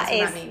 yes, That's that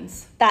what is. that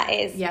means. That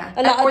is. Yeah.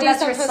 And, like, I Or do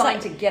that's your sometimes, sign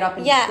like, to get up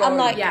and yeah, go. I'm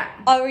like, Yeah.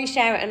 I'll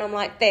reshare it and I'm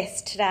like,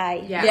 this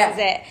today. Yeah. This is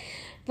it.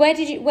 Where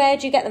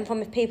do you get them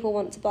from if people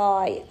want to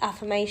buy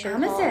affirmation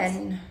cards?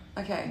 Amazon.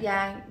 Okay.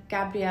 Yeah,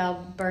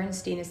 Gabrielle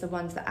Bernstein is the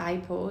ones that I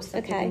post.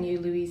 I've given you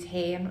Louise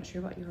Hay. I'm not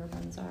sure what your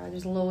ones are.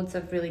 There's loads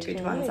of really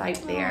good ones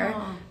out there.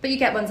 But you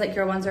get ones like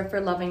your ones are for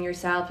loving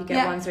yourself. You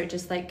get ones that are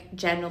just like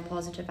general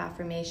positive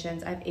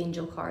affirmations. I have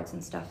angel cards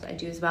and stuff that I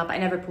do as well, but I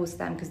never post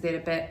them because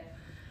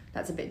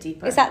that's a bit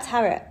deeper. Is that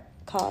tarot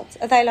cards?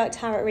 Are they like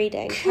tarot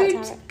reading?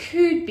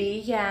 Could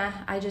be, yeah.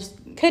 I just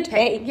Could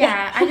be.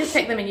 Yeah, I just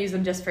pick them and use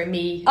them just for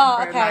me, Oh,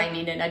 for okay. my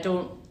meaning.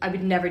 I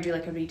would never do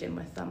like a reading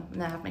with them.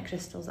 And I have my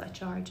crystals that I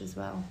charge as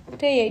well.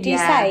 Do you? Do you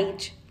Yeah.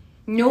 sage?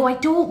 No, I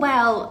don't.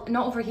 Well,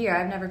 not over here.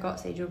 I've never got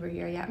sage over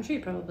here yet. I'm sure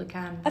you probably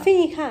can. I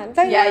think you can.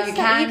 Don't Yeah, know, you so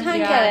can. You can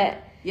Yeah. get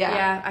it.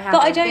 Yeah. I have.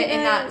 But I it. don't In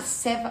know. that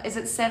Seva, is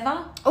it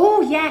Seva?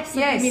 Oh yes,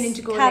 Yes. I'm meaning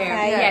to go Cafe.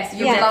 there. Yes,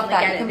 You'll you'll love definitely that.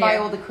 get You it can there. buy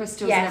all the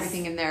crystals and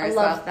everything in there I as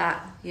love well.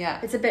 that. Yeah.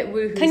 It's a bit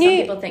woohoo. Can Some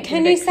you people think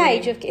can it's a you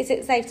bit sage? crazy. Is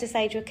it safe to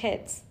sage your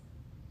kids?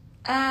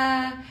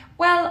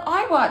 Well,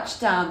 I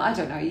watched, I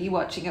don't know, are you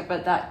watching it,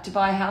 but that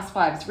Dubai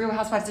Housewives, Real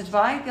Housewives of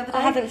Dubai the other day?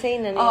 I haven't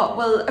seen any. Oh,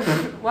 well,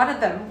 one of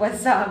them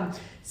was,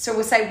 so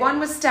we'll say one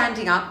was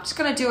standing up, just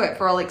going to do it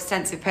for all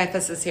extensive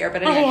purposes here,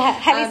 but anyway. yeah,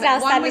 Helly's now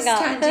one was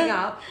standing up. standing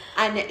up,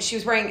 and she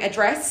was wearing a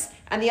dress,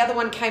 and the other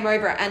one came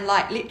over and,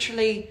 like,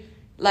 literally,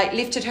 like,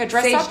 lifted her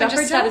dress Saged up and up her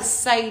just started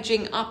dress?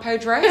 saging up her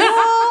dress.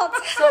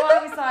 What? So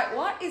I was like,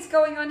 what is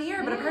going on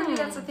here? But apparently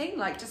that's the thing,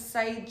 like, just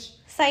sage...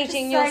 Saging Just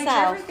sage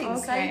yourself. everything.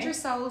 Okay. Sage your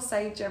soul,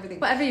 sage everything.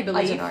 Whatever you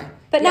believe. I don't know.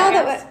 But Yeah. now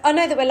that I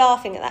know that we're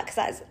laughing at that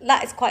because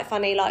that is quite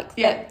funny, like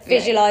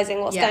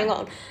visualizing what's going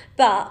on.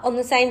 But on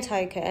the same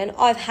token,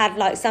 I've had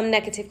like some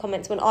negative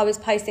comments when I was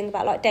posting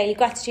about like daily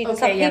gratitude and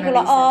stuff. People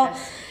like, oh,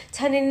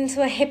 turning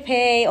into a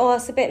hippie, or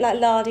it's a bit like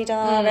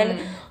la-di-da, and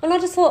I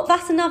just thought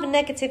that's another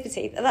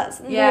negativity.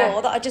 That's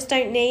more that I just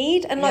don't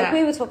need. And like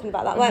we were talking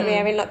about that, weren't we?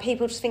 I mean, like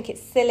people just think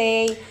it's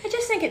silly. I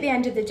just think at the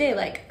end of the day,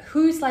 like,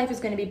 whose life is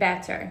going to be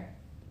better?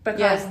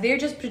 Because they're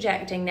just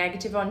projecting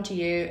negative onto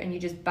you and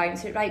you just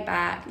bounce it right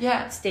back.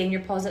 Yeah. Stay in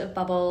your positive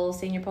bubble,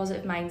 stay in your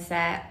positive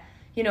mindset,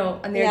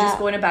 and they're just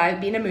going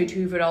about being a mood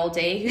hoover all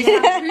day.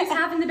 Who's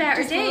having the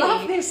better day?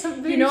 Love this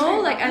mood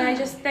Like, and I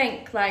just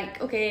think, like,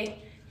 okay,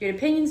 your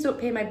opinions don't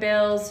pay my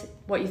bills.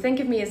 What you think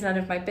of me is none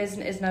of my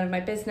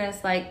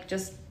business. Like,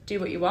 just do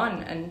what you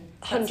want, and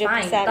that's 100%.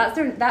 fine.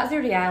 That's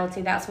their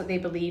reality. That's what they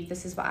believe.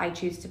 This is what I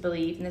choose to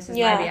believe, and this is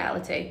my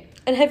reality.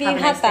 And have you Have a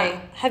had nice that?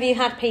 day. Have you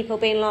had people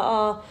being like,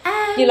 oh,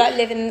 you like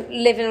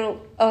living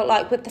or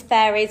like with the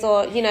fairies,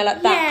 or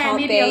like that can't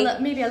maybe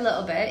be. maybe a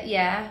little bit,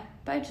 yeah.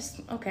 But I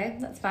just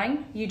that's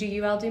fine. You do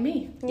you, I'll do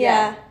me.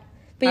 Yeah.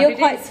 But Happy you're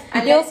quite days.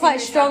 And you're let's see quite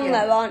who's strong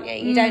happier. though, aren't you?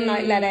 You don't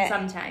like let it.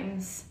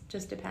 Sometimes,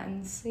 just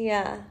depends.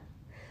 Yeah.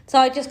 So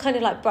I just kind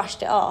of like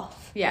brushed it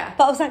off. Yeah.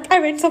 But I was like,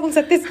 Erin, someone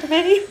said this to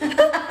me. What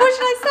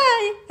should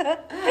I say?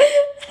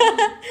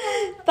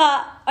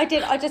 But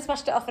I just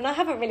brushed it off, and I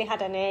haven't really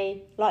had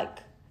any like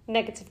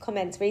negative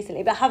comments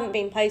recently, but I haven't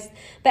been posted.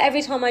 But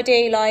every time I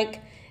do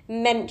like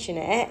mention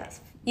it,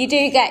 you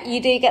do get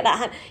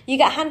that you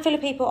get a handful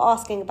of people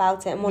asking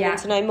about it and wanting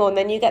to know more, and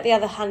then you get the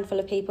other handful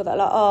of people that are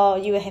like, oh,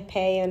 you a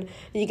hippie and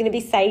you're going to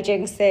be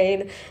saging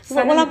soon.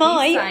 Well, I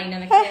might. Sign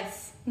and a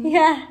kiss.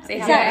 Yeah, Say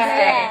exactly.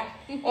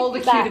 hi. Yeah. All the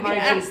Exactly.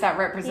 cute emojis that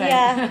represent.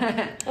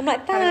 Yeah. I'm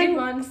like, Have a good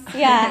thanks. one.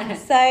 Yeah.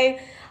 So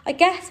I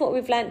guess what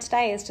we've learnt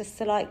today is just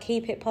to like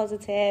keep it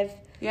positive.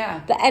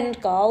 Yeah. The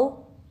end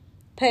goal,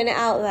 putting it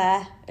out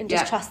there, and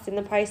just Yeah. trusting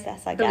the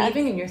process. I guess.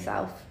 Believing in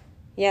yourself.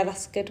 Yeah,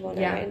 that's a good one,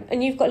 Yeah. Erin.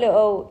 And you've got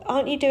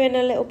aren't you doing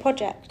a little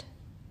project?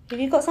 Have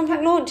you got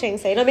something launching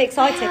soon? I'm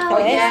excited for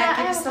it. yeah. I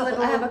give have, us a a couple,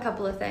 little- I have a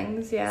couple of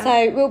things, yeah.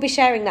 So we'll be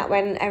sharing that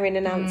when Erin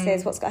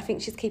announces I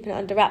think she's keeping it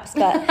under wraps,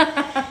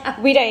 but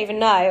we don't even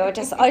know.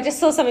 I just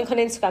saw something on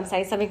Instagram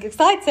saying something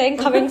exciting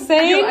coming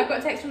soon. No, I've got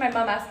a text from my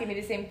mum asking me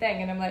the same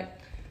thing, and I'm like,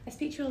 I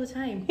speak to you all the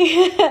time.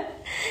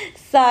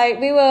 So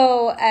we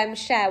will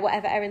share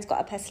whatever Erin's got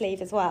up her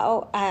sleeve as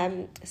well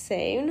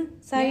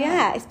soon. So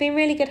yeah, it's been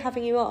really good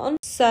having you on.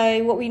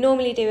 So what we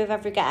normally do with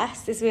every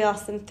guest is we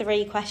ask them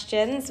 3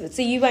 questions.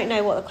 So you won't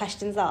know what the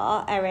questions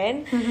are,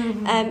 Erin.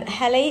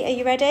 Helly, are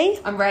you ready?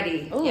 I'm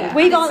ready. Yeah.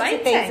 We've I'm answered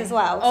exciting. these as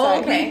well. Oh,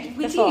 so okay.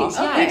 We before. did,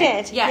 yeah. We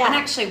did. Yeah, and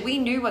actually we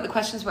knew what the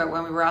questions were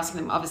when we were asking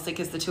them, obviously,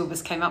 because the two of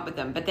us came up with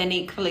them. But then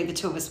equally, the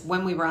two of us,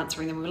 when we were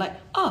answering them, we were like,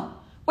 oh,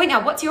 wait,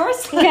 now what's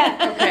yours?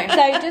 Yeah. Okay.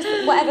 So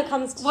just whatever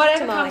comes to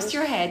Whatever mind. comes to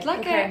your head, like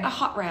Okay. a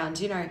hot round,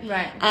 you know.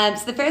 Right.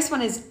 So the first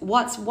one is,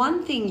 what's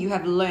one thing you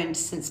have learned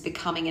since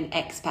becoming an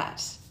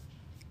expat?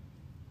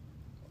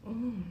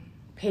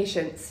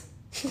 Patience.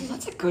 Well,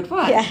 that's a good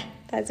one. Yeah,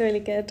 that's really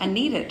good. I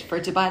need it for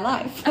Dubai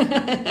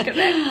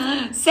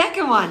life.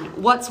 Second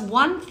one, what's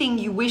one thing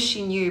you wish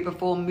you knew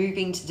before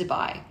moving to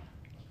Dubai?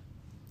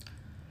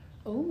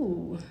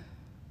 Ooh.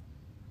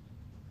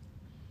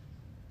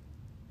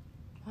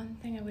 One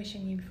thing I wish I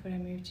knew before I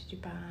moved to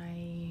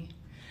Dubai.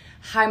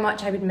 How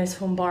much I would miss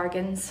home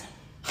bargains.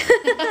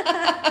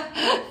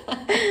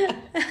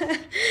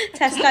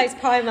 Tesco's,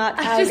 Primark,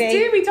 I just Aldi.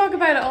 do. We talk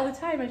about it all the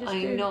time. I I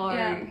do. know.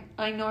 Yeah.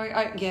 I know.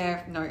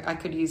 I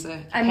could use a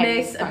I penny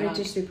miss a Primark.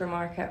 British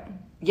supermarket.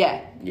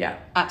 Yeah, Yeah.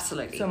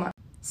 absolutely. So much.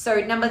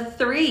 So number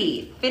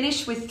 3,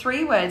 finish with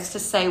 3 words to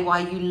say why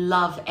you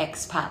love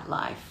expat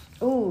life.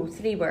 Ooh,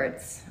 3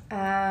 words.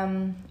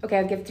 Okay,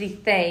 I'll give 3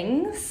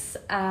 things.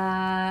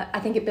 I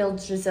think it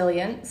builds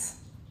resilience,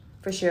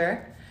 for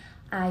sure.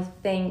 I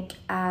think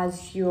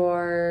as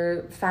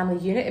your family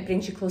unit, it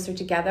brings you closer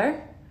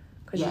together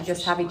because Yeah, you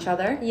just for have each sure.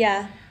 other.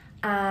 Yeah.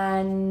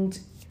 And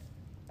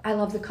I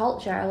love the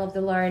culture. I love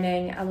the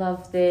learning. I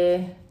love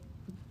the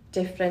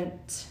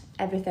different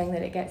everything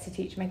that it gets to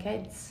teach my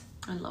kids.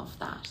 I love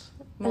that.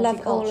 I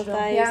love all of those.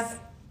 Multicultural. Yeah,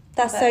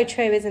 That's so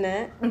true, isn't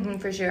it?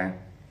 for sure.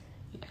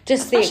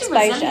 Just Especially the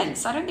exposure.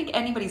 resilience. I don't think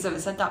anybody's ever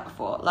said that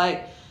before.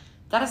 Like,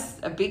 that is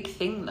a big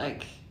thing.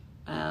 Like,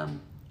 and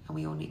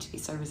we all need to be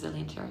so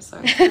resilient here.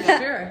 So yeah,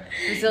 Sure.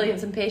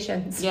 Resilience and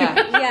patience. Yeah.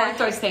 both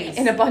those things.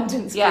 In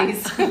abundance, Yeah.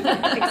 please.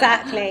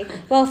 Exactly.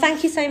 Well,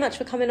 thank you so much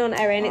for coming on,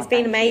 Erin. It's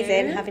been thank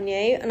amazing you. having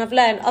you, and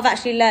I've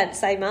actually learnt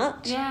so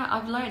much. Yeah,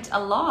 I've learned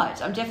a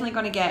lot. I'm definitely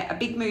going to get a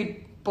big mood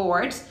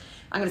board.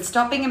 I'm going to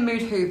stop being a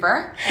mood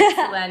hoover.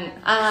 Excellent.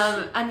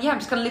 And yeah, I'm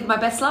just going to live my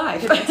best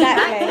life.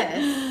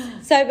 Exactly.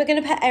 So we're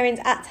going to put Erin's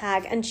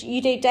 @tag, and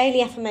you do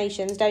daily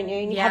affirmations, don't you?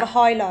 And you have a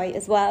highlight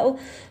as well.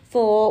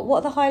 For what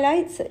are the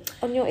highlights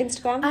on your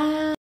Instagram?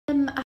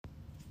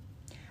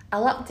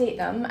 I'll update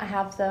them.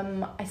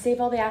 I save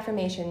all the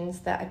affirmations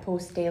that I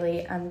post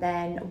daily, and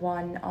then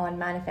one on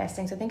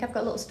manifesting. So I think I've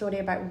got a little story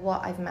about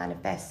what I've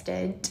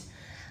manifested,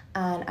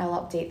 and I'll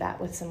update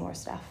that with some more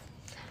stuff.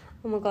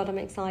 Oh my God, I'm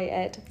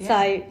excited. Yeah.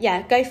 So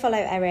yeah, go follow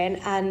Erin,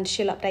 and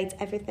she'll update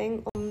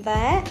everything on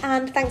there.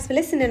 And thanks for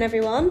listening,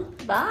 everyone.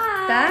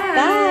 Bye. Bye.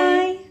 Bye.